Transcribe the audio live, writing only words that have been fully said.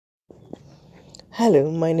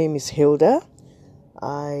Hello, my name is Hilda.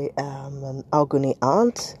 I am an Algoni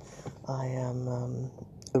aunt. I am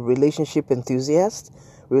a relationship enthusiast,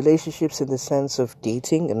 relationships in the sense of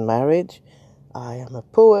dating and marriage. I am a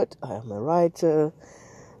poet. I am a writer,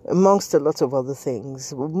 amongst a lot of other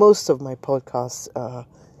things. Most of my podcasts are,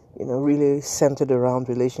 really centered around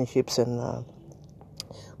relationships and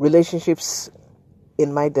relationships.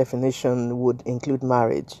 In my definition, would include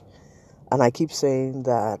marriage, and I keep saying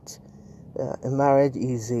that. A marriage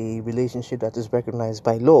is a relationship that is recognized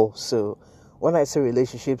by law. So when I say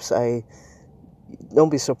relationships, I don't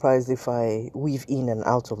be surprised if I weave in and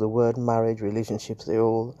out of the word marriage, relationships. They're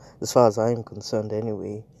all, as far as I'm concerned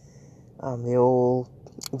anyway, they're all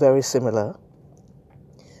very similar.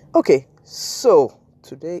 Okay, so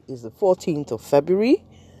today is the 14th of February.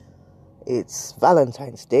 It's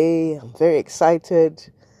Valentine's Day. I'm very excited.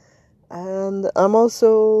 And I'm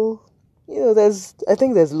also, I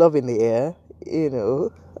think there's love in the air,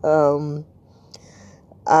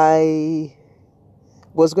 I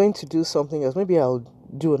was going to do something else. Maybe I'll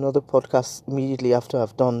do another podcast immediately after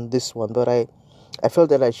I've done this one, but I felt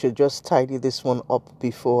that I should just tidy this one up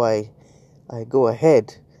before I go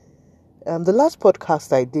ahead. The last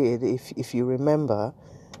podcast I did, if you remember,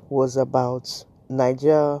 was about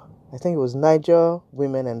Niger. I think it was Niger,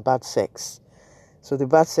 women and bad sex. So the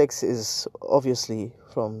bad sex is obviously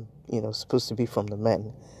supposed to be from the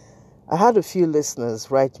men. I had a few listeners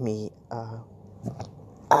write me,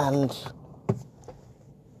 and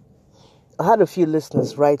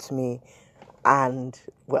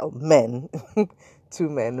 2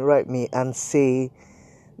 men write me and say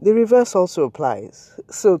the reverse also applies.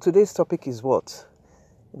 So today's topic is what?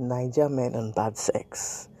 Niger men and bad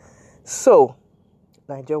sex. So,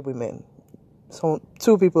 Niger women. So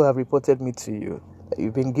 2 people have reported me to you that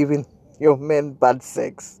you've been giving your men bad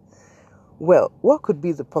sex. Well, what could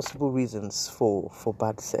be the possible reasons for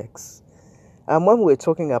bad sex? And when we were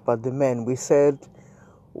talking about the men, we said,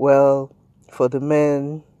 well, for the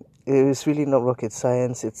men, it was really not rocket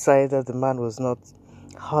science. It's either the man was not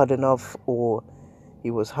hard enough or he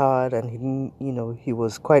was hard and he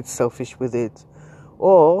was quite selfish with it.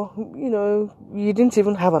 Or, you didn't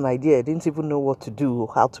even have an idea, didn't even know what to do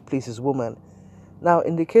or how to please his woman. Now,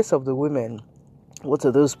 in the case of the women, what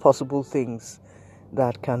are those possible things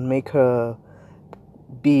that can make her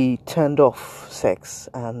be turned off sex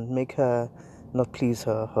and make her not please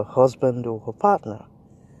her husband or her partner?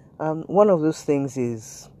 One of those things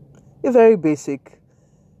is a very basic,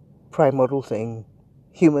 primordial thing,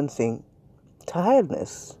 human thing,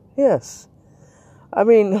 tiredness. Yes. I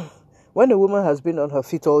mean, when a woman has been on her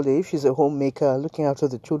feet all day, if she's a homemaker, looking after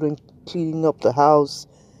the children, cleaning up the house,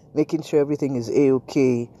 making sure everything is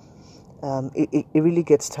A-okay, it really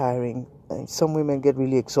gets tiring. Some women get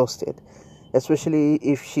really exhausted, especially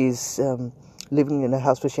if she's living in a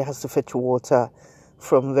house where she has to fetch water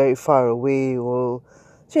from very far away, or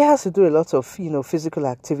she has to do a lot of physical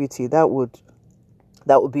activity that would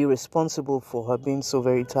be responsible for her being so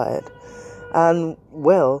very tired. And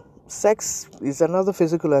well, sex is another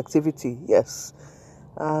physical activity, yes,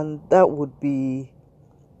 and that would be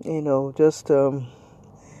just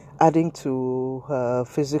adding to her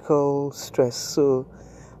physical stress. So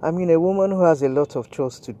a woman who has a lot of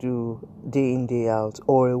chores to do day in, day out,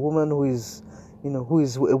 or a woman who is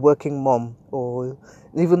a working mom, or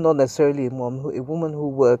even not necessarily a mom, a woman who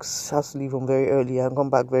works, has to leave home very early and come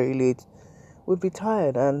back very late, would be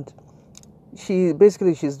tired. And she's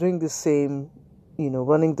doing the same,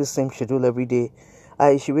 running the same schedule every day.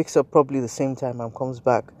 She wakes up probably the same time and comes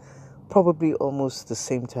back probably almost the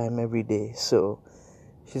same time every day. So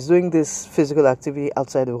she's doing this physical activity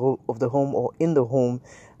outside of the home or in the home,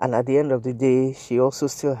 and at the end of the day, she also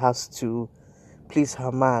still has to please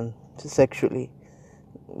her man sexually.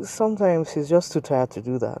 Sometimes she's just too tired to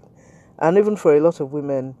do that. And even for a lot of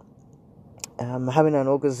women, having an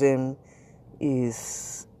orgasm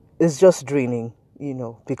is just draining,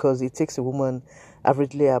 because it takes a woman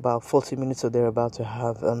averagely about 40 minutes or thereabout to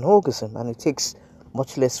have an orgasm, and it takes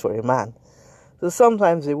much less for a man. So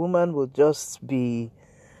sometimes a woman will she'll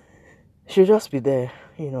just be there,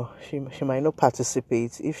 she might not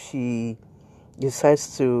participate. If she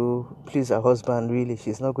decides to please her husband, really,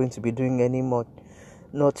 she's not going to be doing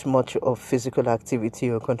not much of physical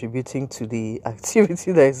activity or contributing to the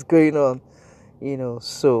activity that is going on,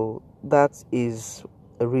 so that is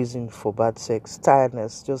a reason for bad sex.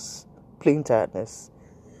 Tiredness, just plain tiredness.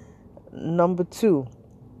 Number 2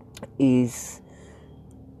 is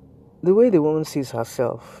the way the woman sees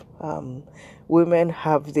herself. Women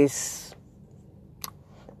have this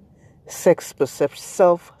sexual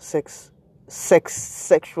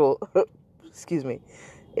excuse me,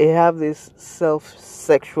 They have this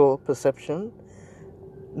self-sexual perception,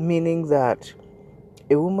 meaning that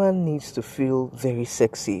a woman needs to feel very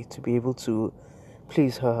sexy to be able to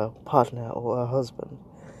please her partner or her husband.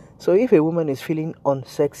 So if a woman is feeling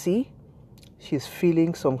unsexy, she's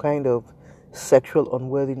feeling some kind of sexual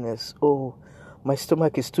unworthiness. Oh, my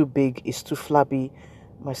stomach is too big, it's too flabby.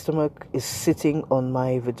 My stomach is sitting on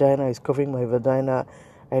my vagina, is covering my vagina.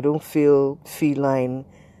 I don't feel feline.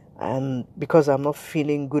 And because I'm not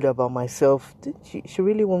feeling good about myself, she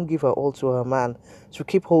really won't give her all to her man. She'll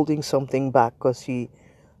keep holding something back because she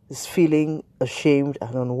is feeling ashamed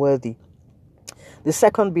and unworthy. The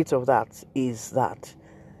second bit of that is that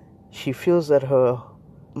she feels that her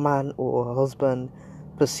man or her husband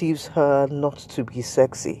perceives her not to be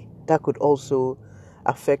sexy. That could also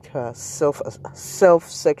affect her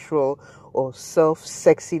self-sexual or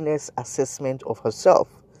self-sexiness assessment of herself.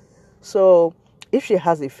 So if she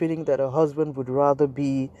has a feeling that her husband would rather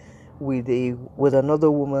be with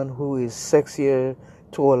another woman who is sexier,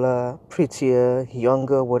 taller, prettier,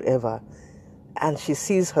 younger, whatever, and she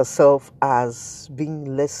sees herself as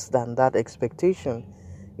being less than that expectation,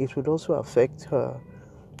 it would also affect her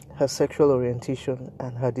sexual orientation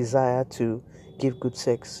and her desire to give good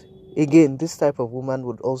sex. Again, this type of woman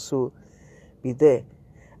would also be there.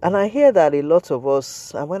 And I hear that a lot of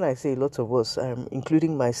us, and when I say a lot of us, I'm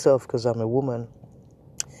including myself because I'm a woman,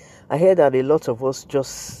 I hear that a lot of us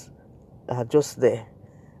are just there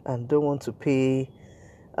and don't want to pay,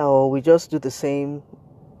 or we just do the same,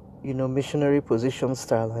 missionary position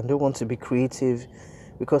style and don't want to be creative,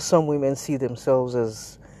 because some women see themselves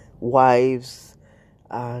as wives,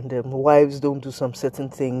 and wives don't do some certain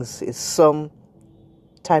things. It's some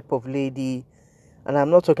type of lady, and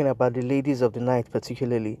I'm not talking about the ladies of the night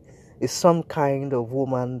particularly. It's some kind of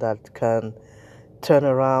woman that can turn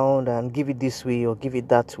around and give it this way or give it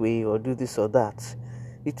that way or do this or that.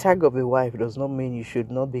 The tag of a wife does not mean you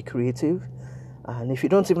should not be creative. And if you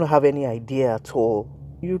don't even have any idea at all,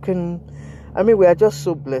 we are just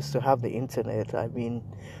so blessed to have the internet.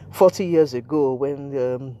 40 years ago,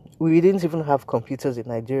 when we didn't even have computers in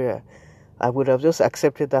Nigeria, I would have just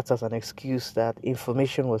accepted that as an excuse that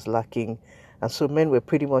information was lacking. And so men were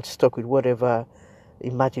pretty much stuck with whatever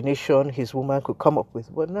imagination his woman could come up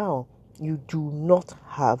with. But now, you do not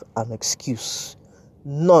have an excuse.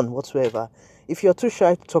 None whatsoever. If you're too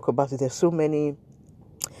shy to talk about it, there's so many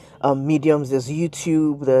mediums. There's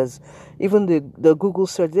YouTube, there's even the Google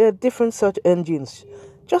search. There are different search engines.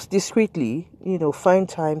 Just discreetly, find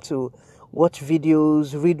time to watch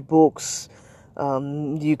videos, read books.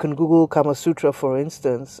 You can Google Kama Sutra, for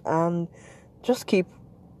instance, and just keep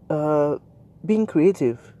being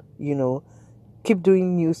creative, keep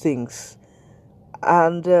doing new things.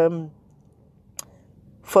 And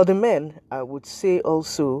for the men, I would say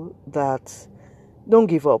also that don't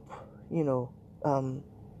give up.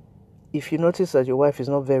 If you notice that your wife is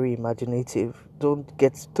not very imaginative, don't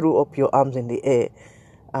throw up your arms in the air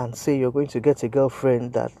and say you're going to get a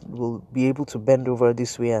girlfriend that will be able to bend over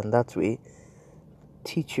this way and that way.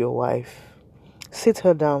 Teach your wife. Sit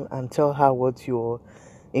her down and tell her what your,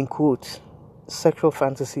 in quote, sexual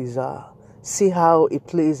fantasies are. See how it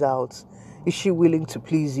plays out. Is she willing to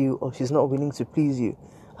please you or she's not willing to please you?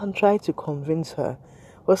 And try to convince her.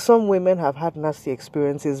 Well, some women have had nasty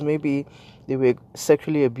experiences. Maybe they were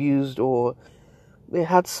sexually abused or they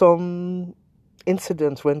had some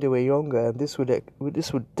incidents when they were younger, and this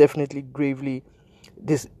would definitely gravely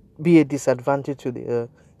be a disadvantage to their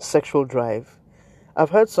sexual drive. I've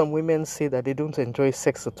heard some women say that they don't enjoy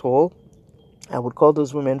sex at all. I would call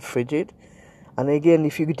those women frigid. And again,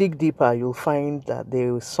 if you dig deeper, you'll find that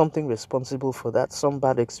there is something responsible for that, some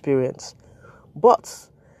bad experience. But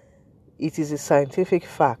it is a scientific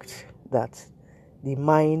fact that the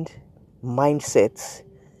mindset,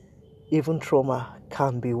 even trauma,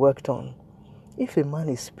 can be worked on. If a man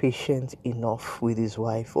is patient enough with his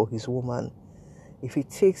wife or his woman, if he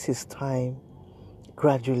takes his time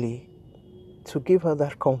gradually to give her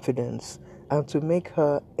that confidence and to make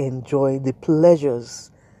her enjoy the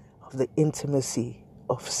pleasures of the intimacy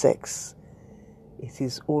of sex, it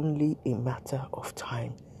is only a matter of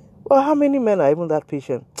time. Well, how many men are even that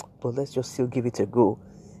patient? But let's just still give it a go.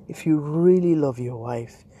 If you really love your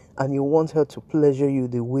wife and you want her to pleasure you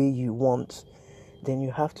the way you want, then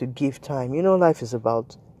you have to give time. Life is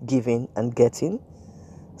about giving and getting.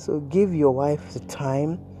 So give your wife the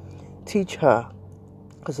time. Teach her.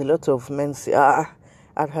 Because a lot of men say,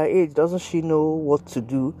 at her age, doesn't she know what to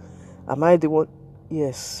do? Am I the one?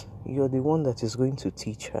 Yes, you're the one that is going to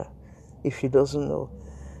teach her if she doesn't know.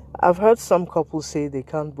 I've heard some couples say they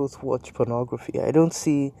can't both watch pornography. I don't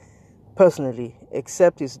see, personally,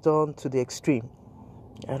 except it's done to the extreme.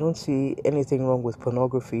 I don't see anything wrong with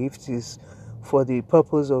pornography if it is for the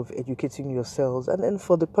purpose of educating yourselves and then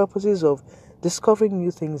for the purposes of discovering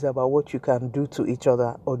new things about what you can do to each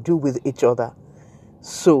other or do with each other.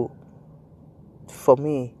 So, for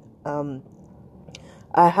me,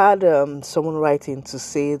 I had someone writing to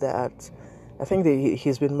say that I think that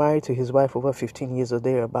he's been married to his wife over 15 years or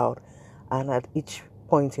thereabout, and at each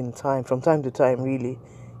point in time, from time to time, really,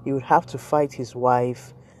 he would have to fight his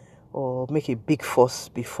wife or make a big fuss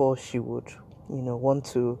before she would,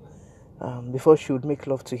 before she would make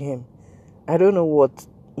love to him. I don't know what's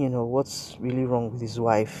really wrong with his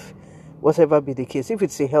wife. Whatever be the case, if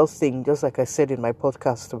it's a health thing, just like I said in my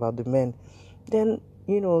podcast about the men, then,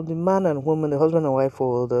 the man and woman, the husband and wife,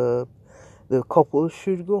 or the couple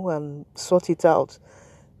should go and sort it out.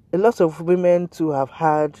 A lot of women too have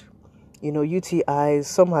had, UTIs.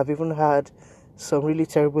 Some have even had some really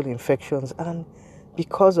terrible infections, and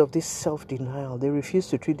because of this self-denial, they refuse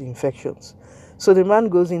to treat the infections. So the man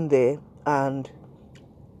goes in there and,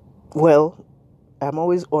 well, I'm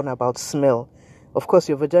always on about smell. Of course,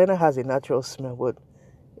 your vagina has a natural smell, but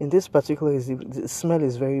in this particular, the smell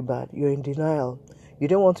is very bad. You're in denial. You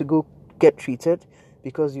don't want to go get treated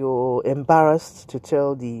because you're embarrassed to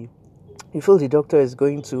tell you feel the doctor is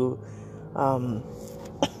going to,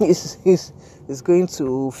 is going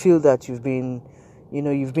to feel that you've been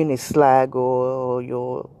a slag or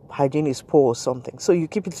your hygiene is poor or something. So you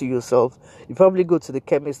keep it to yourself. You probably go to the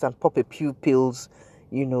chemist and pop a few pills,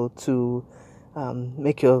 to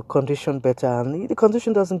make your condition better. And the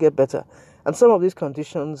condition doesn't get better. And some of these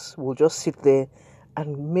conditions will just sit there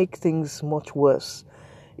and make things much worse.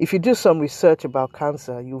 If you do some research about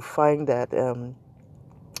cancer, you'll find that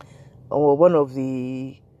one of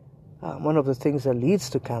the things that leads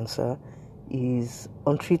to cancer is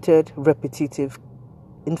untreated repetitive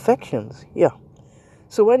infections. Yeah.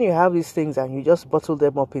 So when you have these things and you just bottle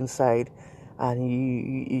them up inside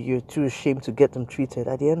and you're too ashamed to get them treated,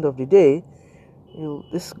 at the end of the day,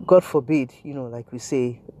 this, God forbid, like we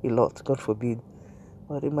say a lot, God forbid,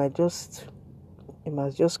 but it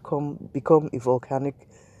must just become a volcanic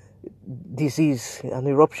disease, an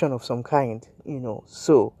eruption of some kind,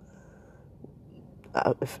 So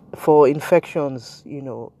for infections,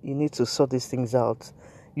 you need to sort these things out.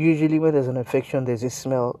 Usually when there's an infection, there's a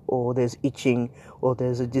smell, or there's itching, or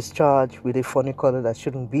there's a discharge with a funny color that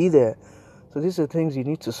shouldn't be there. So these are things you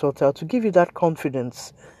need to sort out to give you that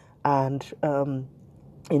confidence. And,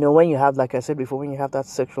 when you have, like I said before, when you have that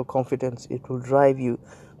sexual confidence, it will drive you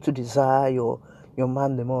to desire your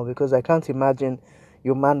man the more. Because I can't imagine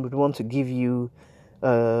your man would want to give you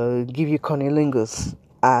cunnilingus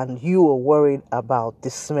and you are worried about the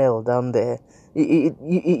smell down there.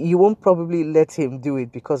 You won't probably let him do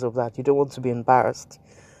it because of that. You don't want to be embarrassed.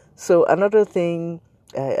 So another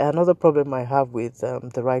problem I have with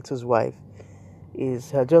the writer's wife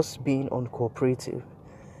is her just being uncooperative.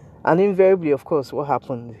 And invariably, of course, what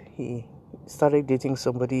happened? He started dating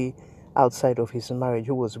somebody outside of his marriage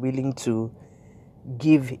who was willing to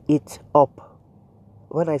give it up.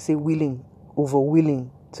 When I say willing, over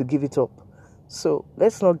willing to give it up. So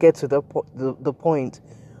let's not get to the point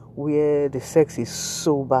where the sex is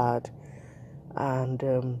so bad and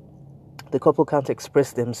the couple can't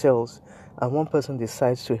express themselves and one person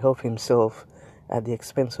decides to help himself at the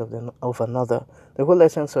expense of another. The whole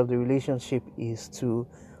essence of the relationship is to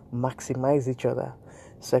maximize each other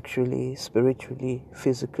sexually, spiritually,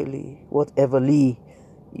 physically, whateverly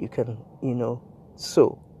you can,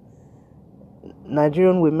 So,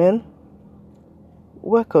 Nigerian women,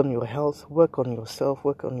 work on your health, work on yourself,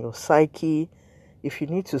 work on your psyche. If you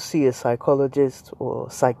need to see a psychologist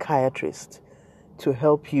or psychiatrist to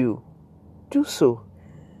help you, do so.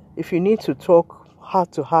 If you need to talk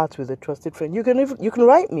heart to heart with a trusted friend, you can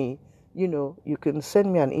write me. You can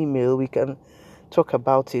send me an email. We can talk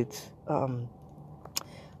about it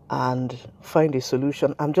and find a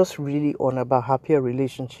solution. I'm just really on about happier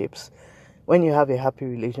relationships. When you have a happy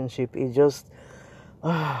relationship, it just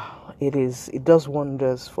it does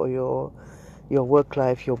wonders for your work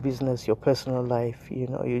life, your business, your personal life.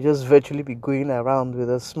 You just virtually be going around with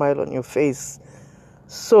a smile on your face.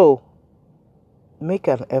 So make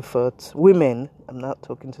an effort. Women, I'm not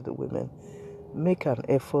talking to the women, make an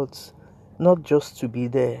effort not just to be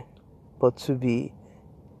there, but to be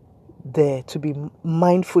there, to be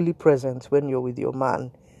mindfully present when you're with your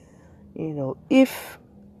man.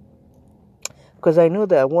 Because I know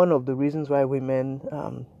that one of the reasons why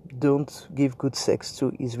women don't give good sex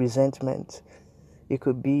to is resentment. It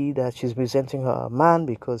could be that she's resenting her man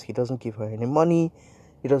because he doesn't give her any money,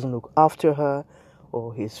 he doesn't look after her,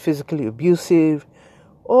 or he's physically abusive,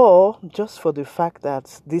 or just for the fact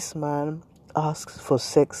that this man asks for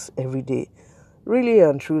sex every day. Really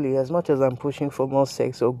and truly, as much as I'm pushing for more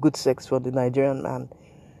sex or good sex for the Nigerian man,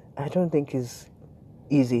 I don't think it's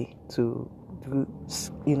easy to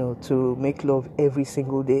to make love every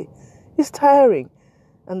single day. It's tiring,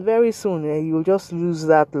 and very soon you'll just lose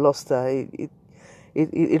that luster.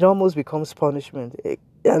 It almost becomes punishment.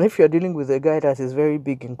 And if you're dealing with a guy that is very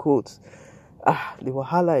big in quotes, the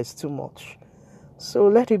wahala is too much. So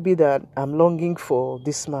let it be that I'm longing for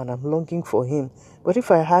this man, I'm longing for him. But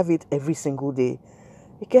if I have it every single day,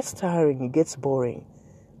 it gets tiring, it gets boring.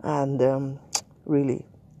 And really,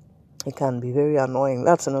 it can be very annoying.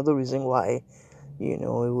 That's another reason why,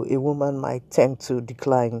 a woman might tend to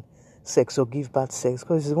decline sex or give bad sex,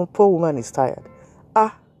 because the poor woman is tired.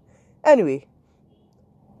 Anyway,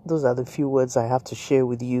 those are the few words I have to share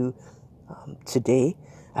with you today.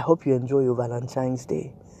 I hope you enjoy your Valentine's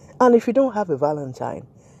Day. And if you don't have a Valentine,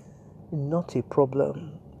 not a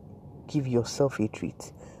problem. Give yourself a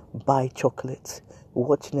treat. Buy chocolate,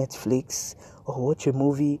 watch Netflix, or watch a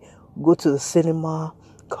movie, go to the cinema,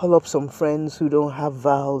 call up some friends who don't have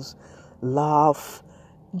vows, laugh,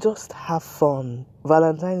 just have fun.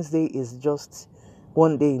 Valentine's Day is just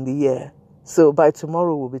one day in the year. So by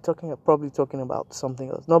tomorrow we'll be probably talking about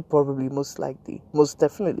something else. Not probably, most likely, most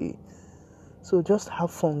definitely. So just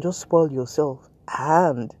have fun, just spoil yourself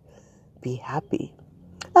and be happy.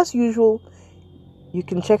 As usual, you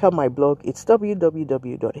can check out my blog. It's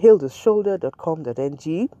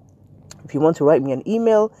www.hildashoulder.com.ng. If you want to write me an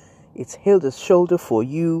email, it's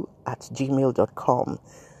hildashoulder4u@gmail.com.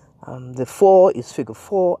 The 4 is figure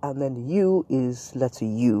 4, and then the U is letter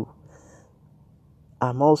U.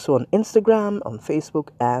 I'm also on Instagram, on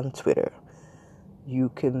Facebook, and Twitter. You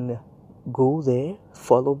can go there,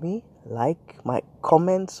 follow me, like my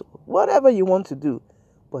comments, whatever you want to do,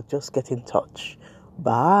 but just get in touch.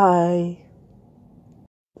 Bye.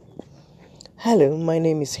 Hello, my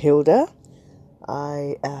name is Hilda.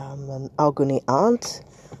 I am an Algoni aunt.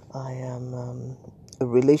 I am a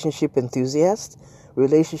relationship enthusiast.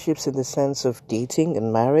 Relationships in the sense of dating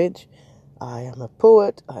and marriage. I am a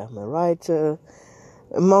poet. I am a writer,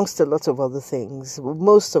 amongst a lot of other things.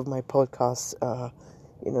 Most of my podcasts are,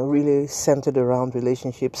 really centered around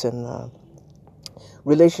relationships, and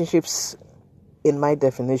relationships, in my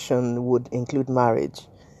definition, would include marriage.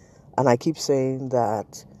 And I keep saying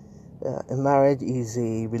that a marriage is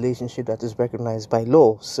a relationship that is recognized by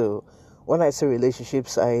law. So when I say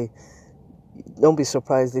relationships, don't be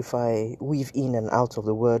surprised if I weave in and out of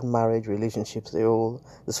the word marriage, relationships. They're all,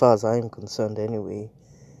 as far as I am concerned anyway,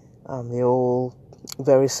 they're all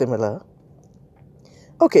very similar.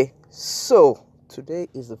 Okay, so today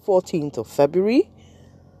is the 14th of February.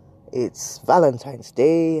 It's Valentine's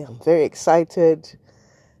Day. I'm very excited.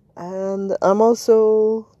 And I'm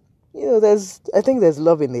also, I think there's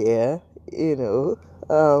love in the air,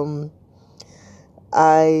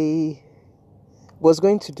 I was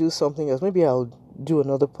going to do something else. Maybe I'll do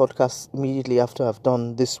another podcast immediately after I've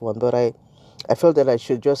done this one, but I felt that I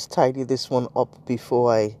should just tidy this one up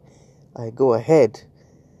before I go ahead.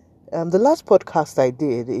 The last podcast I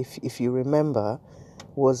did, if you remember,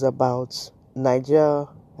 was about Niger.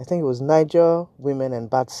 I think it was Niger, women, and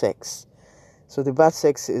bad sex. So the bad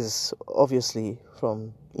sex is obviously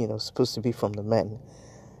from, supposed to be from the men.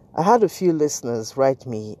 I had a few listeners write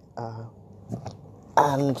me,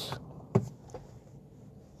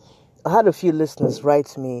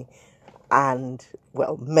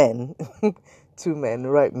 men, 2 men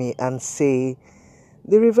write me and say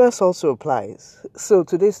the reverse also applies. So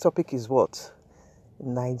today's topic is what?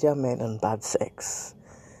 Niger men and bad sex.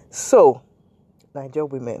 So, Niger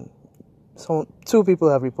women, 2 people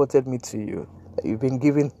have reported me to you that you've been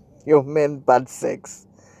giving your men bad sex.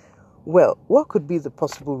 Well, what could be the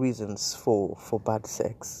possible reasons for bad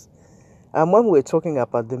sex? And when we were talking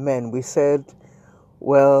about the men, we said,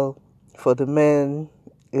 well, for the men,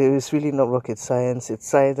 it was really not rocket science.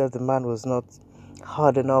 It's either the man was not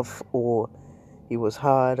hard enough, or he was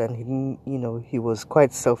hard and he was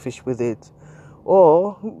quite selfish with it,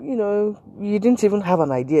 or, he didn't even have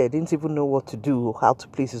an idea, didn't even know what to do or how to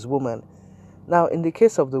please his woman. Now, in the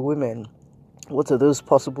case of the women, what are those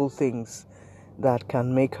possible things that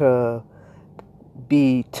can make her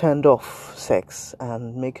be turned off sex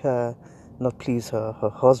and make her not please her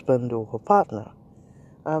husband or her partner?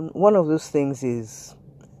 One of those things is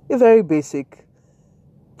a very basic,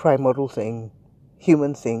 primordial thing,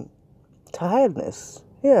 human thing, tiredness.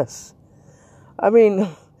 Yes. I mean,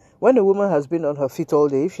 when a woman has been on her feet all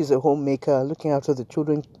day, if she's a homemaker, looking after the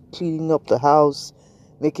children, cleaning up the house,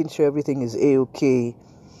 making sure everything is A-okay,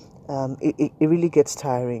 it really gets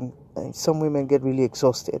tiring. Some women get really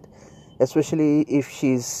exhausted, especially if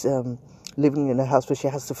she's living in a house where she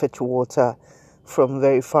has to fetch water from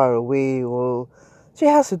very far away, or she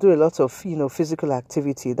has to do a lot of physical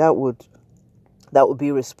activity that would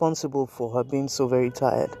be responsible for her being so very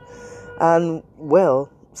tired. And well,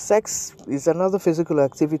 sex is another physical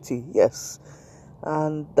activity, yes,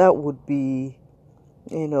 and that would be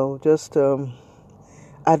just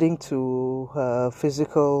adding to her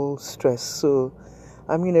physical stress. So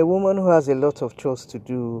I mean, a woman who has a lot of chores to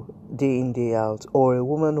do day in, day out, or a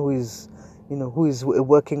woman who is a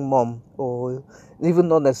working mom, or even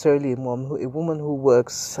not necessarily a mom, a woman who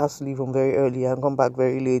works, has to leave home very early and come back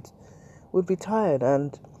very late, would be tired.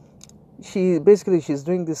 And she's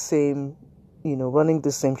doing the same, running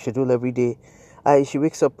the same schedule every day. She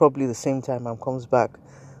wakes up probably the same time and comes back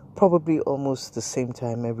probably almost the same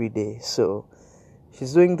time every day. So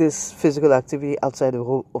she's doing this physical activity outside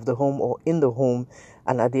of the home or in the home,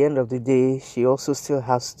 and at the end of the day, she also still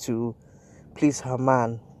has to please her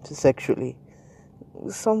man sexually.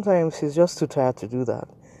 Sometimes she's just too tired to do that.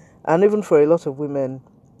 And even for a lot of women,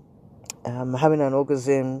 having an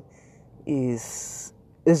orgasm is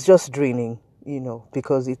just draining,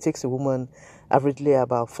 because it takes a woman averagely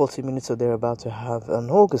about 40 minutes or thereabout to have an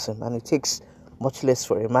orgasm, and it takes much less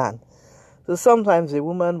for a man. So sometimes a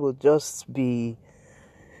woman will she'll just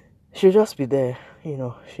be there,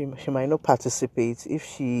 she might not participate. If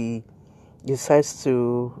she decides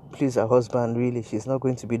to please her husband, really, she's not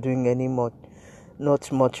going to be doing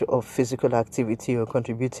not much of physical activity or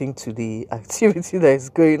contributing to the activity that is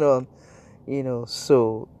going on,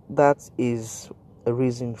 so that is a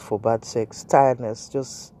reason for bad sex. Tiredness,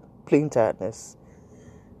 just plain tiredness.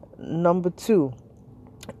 Number 2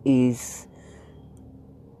 is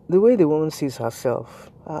the way the woman sees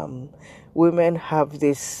herself. Women have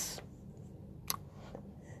this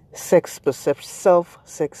sexual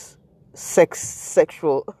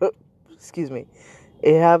excuse me,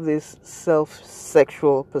 they have this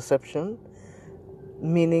self-sexual perception,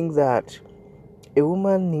 meaning that a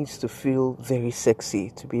woman needs to feel very sexy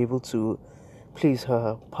to be able to please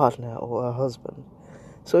her partner or her husband.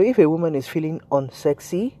 So if a woman is feeling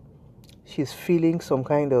unsexy, she's feeling some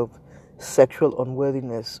kind of sexual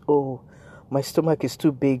unworthiness. Oh, my stomach is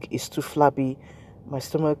too big, it's too flabby, my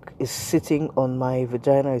stomach is sitting on my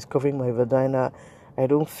vagina, is covering my vagina, I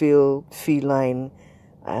don't feel feline,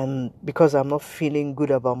 and because I'm not feeling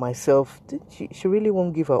good about myself, she really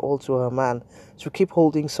won't give her all to her man. She'll keep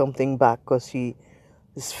holding something back because she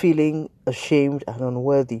is feeling ashamed and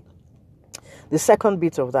unworthy. The second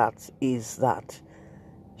bit of that is that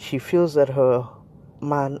she feels that her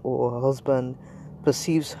man or her husband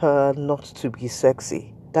perceives her not to be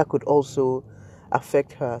sexy. That could also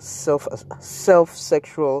affect her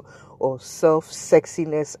self-sexual or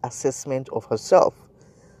self-sexiness assessment of herself.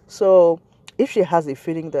 So if she has a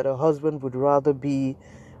feeling that her husband would rather be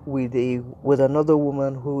with another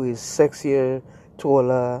woman who is sexier,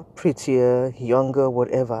 taller, prettier, younger,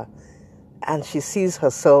 whatever, and she sees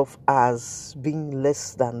herself as being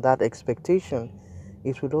less than that expectation,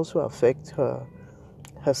 it would also affect her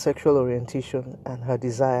sexual orientation and her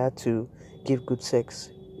desire to give good sex.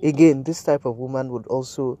 Again, this type of woman would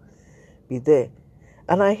also be there.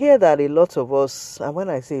 And I hear that a lot of us, and when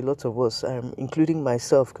I say a lot of us, I'm including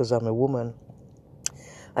myself because I'm a woman,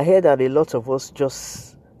 I hear that a lot of us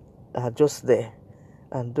are just there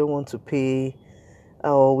and don't want to pay,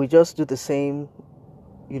 or we just do the same,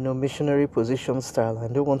 missionary position style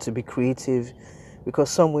and don't want to be creative, because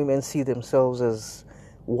some women see themselves as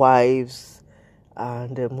wives,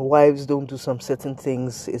 and wives don't do some certain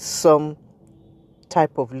things. It's some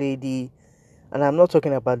type of lady, and I'm not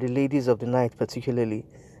talking about the ladies of the night particularly.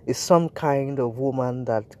 It's some kind of woman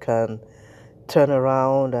that can turn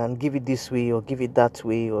around and give it this way or give it that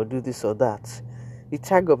way or do this or that. The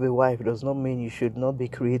tag of a wife does not mean you should not be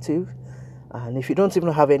creative. And if you don't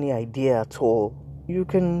even have any idea at all, you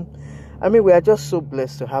can... we are just so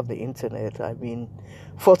blessed to have the internet.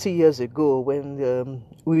 40 years ago, when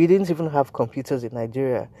we didn't even have computers in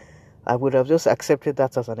Nigeria, I would have just accepted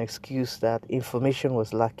that as an excuse that information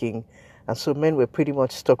was lacking. And so men were pretty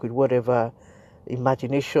much stuck with whatever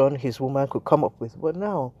imagination his woman could come up with. But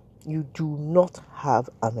now, you do not have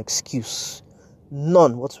an excuse.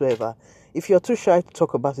 None whatsoever. If you're too shy to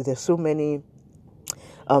talk about it, there's so many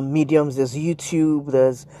mediums. There's YouTube,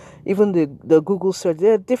 there's even the Google search.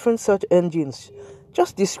 There are different search engines.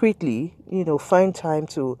 Just discreetly, find time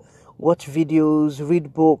to watch videos,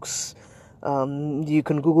 read books. You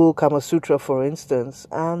can Google Kama Sutra, for instance,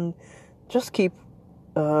 and just keep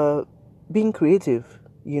being creative,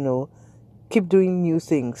 keep doing new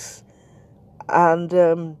things.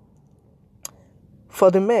 And for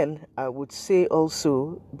the men, I would say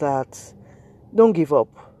also that don't give up.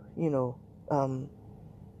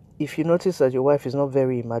 if you notice that your wife is not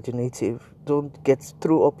very imaginative, don't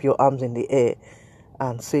throw up your arms in the air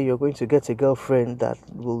and say you're going to get a girlfriend that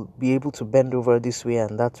will be able to bend over this way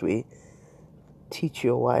and that way. Teach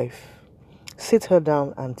your wife. Sit her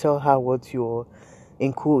down and tell her what your,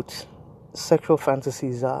 in quotes, sexual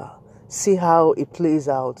fantasies are. See how it plays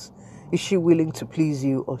out. Is she willing to please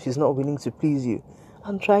you or she's not willing to please you?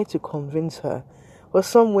 And try to convince her. Well,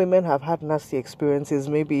 some women have had nasty experiences.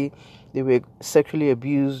 Maybe they were sexually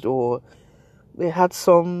abused or they had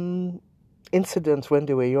some incident when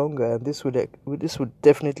they were younger, and this would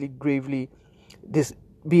definitely gravely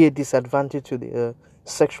be a disadvantage to their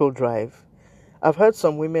sexual drive. I've heard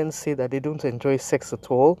some women say that they don't enjoy sex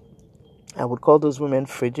at all. I would call those women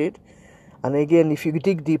frigid. And again, if you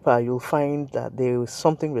dig deeper, you'll find that there is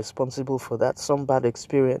something responsible for that, some bad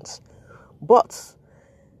experience. But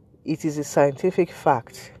it is a scientific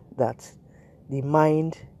fact that the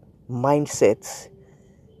mindset,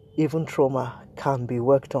 even trauma, can be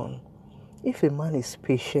worked on. If a man is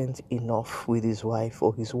patient enough with his wife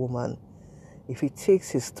or his woman, if he takes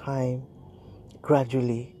his time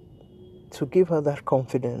gradually to give her that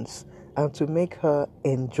confidence and to make her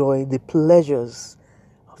enjoy the pleasures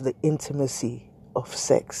of the intimacy of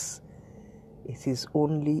sex, it is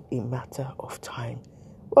only a matter of time.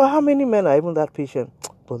 Well, how many men are even that patient?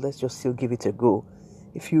 But let's just still give it a go.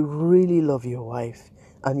 If you really love your wife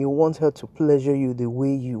and you want her to pleasure you the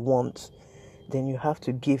way you want, then you have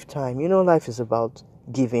to give time. Life is about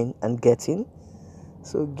giving and getting.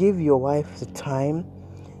 So give your wife the time.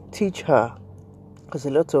 Teach her. Because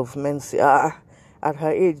a lot of men say, at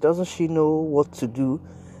her age, doesn't she know what to do?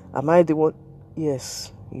 Am I the one?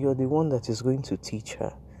 Yes, you're the one that is going to teach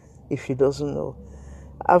her if she doesn't know.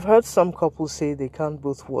 I've heard some couples say they can't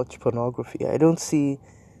both watch pornography. I don't see,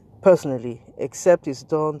 personally, except it's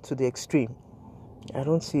done to the extreme. I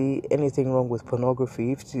don't see anything wrong with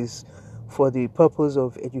pornography if it is for the purpose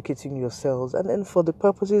of educating yourselves and then for the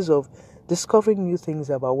purposes of discovering new things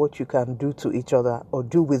about what you can do to each other or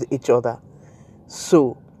do with each other.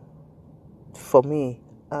 So, for me,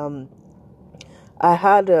 I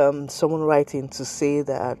had someone writing to say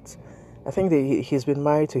that I think that he's been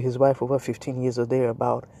married to his wife over 15 years or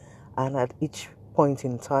thereabout, and at each point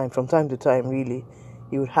in time, from time to time really,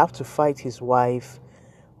 he would have to fight his wife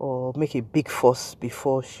or make a big fuss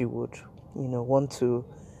before she would,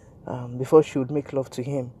 before she would make love to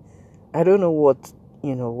him. I don't know what's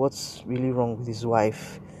really wrong with his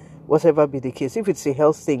wife. Whatever be the case, if it's a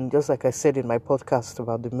health thing, just like I said in my podcast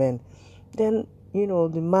about the men, then,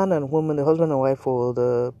 the man and woman, the husband and wife or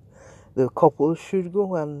the couple should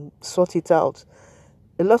go and sort it out.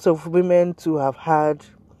 A lot of women too have had,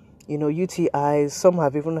 UTIs. Some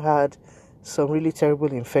have even had some really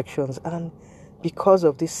terrible infections. And because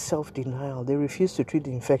of this self-denial, they refuse to treat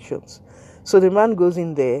the infections. So the man goes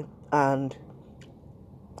in there and,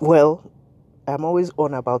 well, I'm always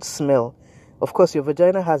on about smell. Of course, your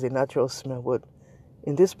vagina has a natural smell, but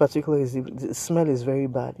in this particular case, the smell is very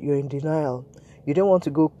bad. You're in denial. You don't want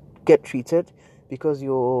to go get treated because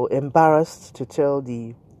you're embarrassed to tell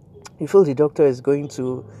you feel the doctor is going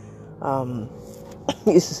to,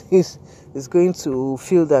 is going to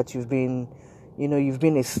feel that you've been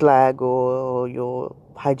a slag or your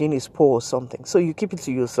hygiene is poor or something. So you keep it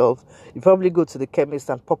to yourself. You probably go to the chemist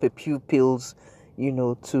and pop a few pills,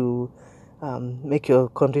 to make your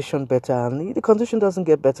condition better, and the condition doesn't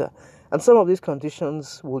get better. And some of these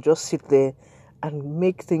conditions will just sit there and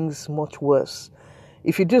make things much worse.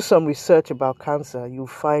 If you do some research about cancer, you'll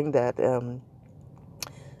find that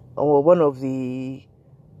one of the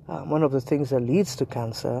things that leads to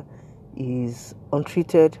cancer is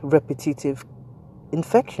untreated repetitive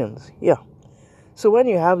infections. Yeah. So when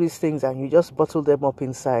you have these things and you just bottle them up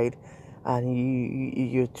inside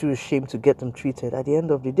and you're too ashamed to get them treated, at the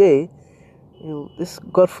end of the day, this,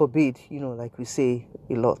 God forbid, like we say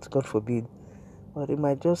a lot, God forbid, but it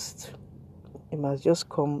might just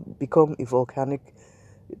become a volcanic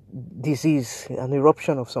disease, an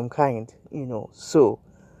eruption of some kind, So,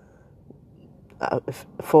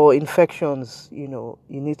 for infections, you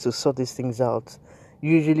need to sort these things out.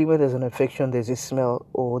 Usually when there's an infection, there's a smell,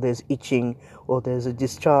 or there's itching, or there's a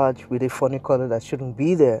discharge with a funny color that shouldn't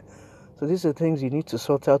be there. So these are things you need to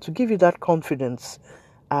sort out to give you that confidence.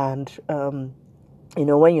 And,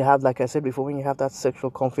 when you have, like I said before, when you have that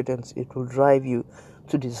sexual confidence, it will drive you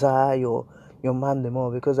to desire your man the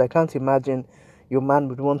more. Because I can't imagine your man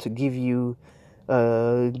would want to give you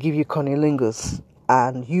cunnilingus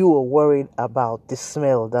and you are worried about the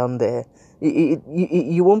smell down there.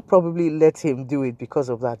 You won't probably let him do it because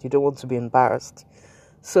of that. You don't want to be embarrassed.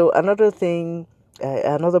 So another thing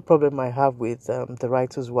Another problem I have with the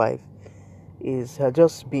writer's wife is her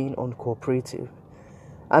just being uncooperative.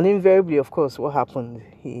 And invariably, of course, what happened?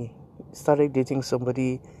 He started dating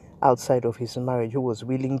somebody outside of his marriage who was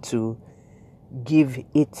willing to give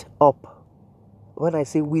it up. When I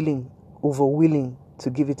say willing, over willing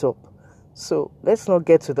to give it up. So let's not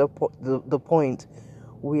get to the point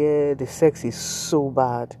where the sex is so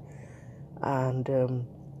bad and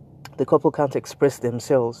the couple can't express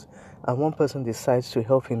themselves, and one person decides to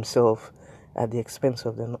help himself at the expense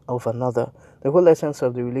of another. The whole essence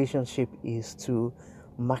of the relationship is to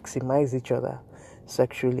maximize each other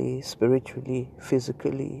sexually, spiritually,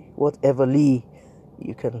 physically, whateverly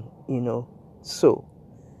you can, So,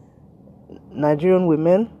 Nigerian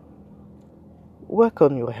women, work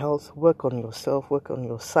on your health, work on yourself, work on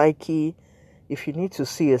your psyche. If you need to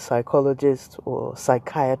see a psychologist or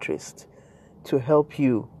psychiatrist to help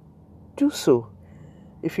you, do so.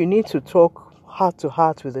 If you need to talk heart to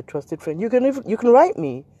heart with a trusted friend, you can write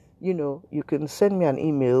me. You can send me an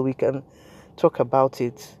email. We can talk about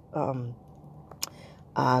it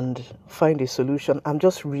and find a solution. I'm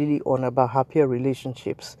just really on about happier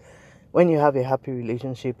relationships. When you have a happy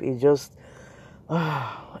relationship, it just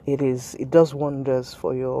it does wonders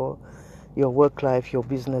for your work life, your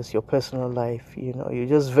business, your personal life. You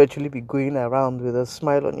just virtually be going around with a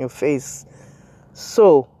smile on your face.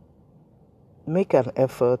 So make an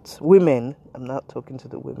effort. Women, I'm not talking to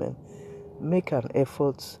the women, make an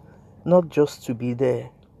effort not just to be there,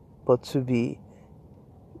 but to be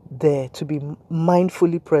there, to be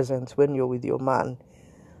mindfully present when you're with your man.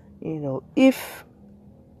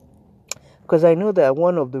 Because I know that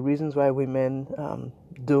one of the reasons why women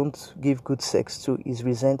don't give good sex to is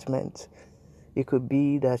resentment. It could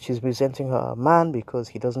be that she's resenting her man because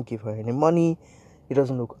he doesn't give her any money, he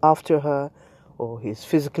doesn't look after her, or he's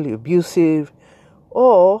physically abusive,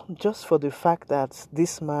 or just for the fact that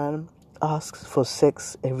this man asks for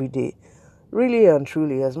sex every day. Really and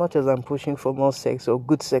truly, as much as I'm pushing for more sex or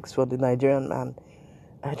good sex for the Nigerian man,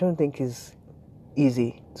 I don't think it's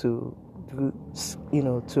easy to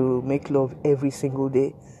make love every single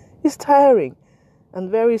day. It's tiring, and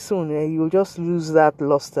very soon you'll just lose that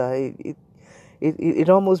luster. It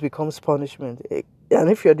almost becomes punishment. And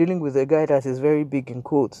if you're dealing with a guy that is very big in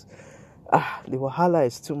quotes, the wahala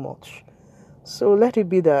is too much. So let it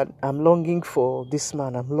be that I'm longing for this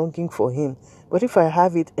man, I'm longing for him. But if I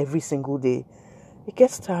have it every single day, it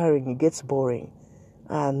gets tiring, it gets boring.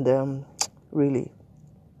 And really,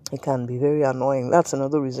 it can be very annoying. That's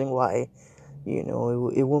another reason why,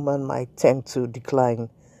 a woman might tend to decline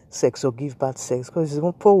sex or give bad sex, because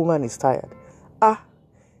the poor woman is tired.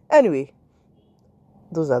 Anyway,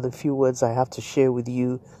 those are the few words I have to share with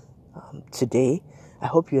you today. I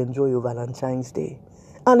hope you enjoy your Valentine's Day.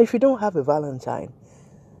 And if you don't have a Valentine,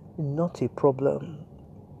 not a problem.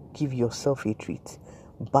 Give yourself a treat.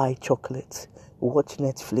 Buy chocolate, watch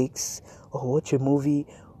Netflix, or watch a movie,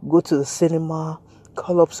 go to the cinema,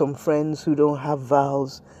 call up some friends who don't have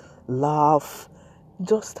vows, laugh,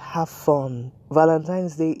 just have fun.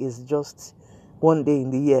 Valentine's Day is just one day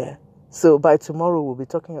in the year. So by tomorrow we'll be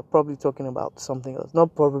probably talking about something else.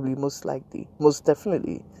 Not probably, most likely, most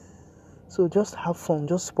definitely. So just have fun,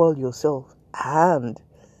 just spoil yourself and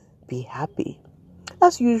be happy.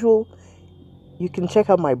 As usual, you can check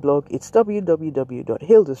out my blog. It's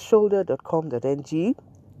www.hildashoulder.com.ng.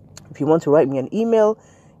 If you want to write me an email,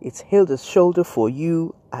 it's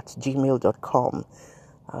hildashoulder4u@gmail.com.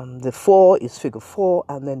 The 4 is figure 4,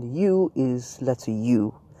 and then the U is letter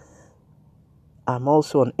U. I'm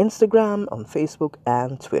also on Instagram, on Facebook,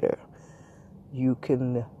 and Twitter. You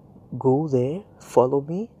can go there, follow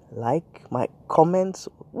me, like my comments,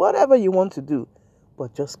 whatever you want to do,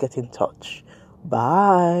 but just get in touch.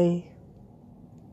 Bye.